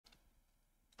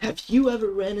Have you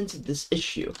ever ran into this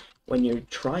issue when you're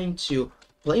trying to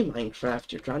play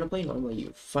Minecraft, you're trying to play normally,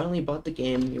 you finally bought the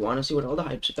game, you want to see what all the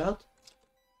hype's about,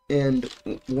 and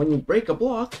when you break a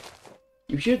block,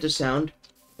 you hear the sound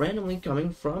randomly coming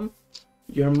from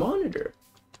your monitor,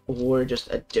 or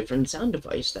just a different sound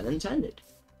device than intended?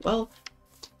 Well,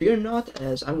 fear not,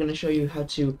 as I'm going to show you how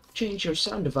to change your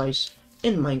sound device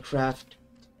in Minecraft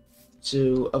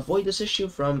to avoid this issue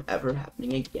from ever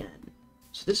happening again.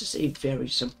 So this is a very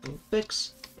simple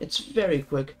fix. It's very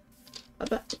quick.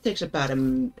 It takes about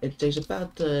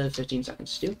 15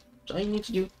 seconds to do. So all you need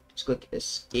to do is click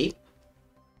Escape,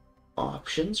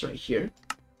 Options right here.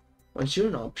 Once you're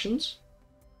in Options,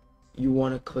 you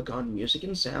want to click on Music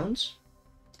and Sounds.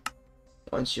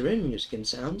 Once you're in Music and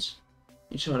Sounds,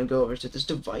 you just want to go over to this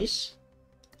device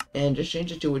and just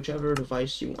change it to whichever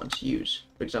device you want to use.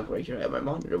 For example, right here I have my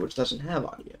monitor, which doesn't have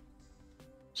audio,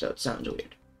 so it sounds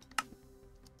weird.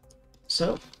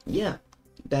 So yeah,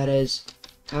 that is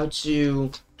how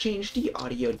to change the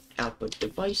audio output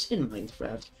device in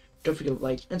Minecraft. Don't forget to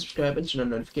like and subscribe and turn on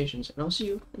notifications, and I'll see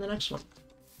you in the next one.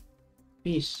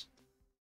 Peace.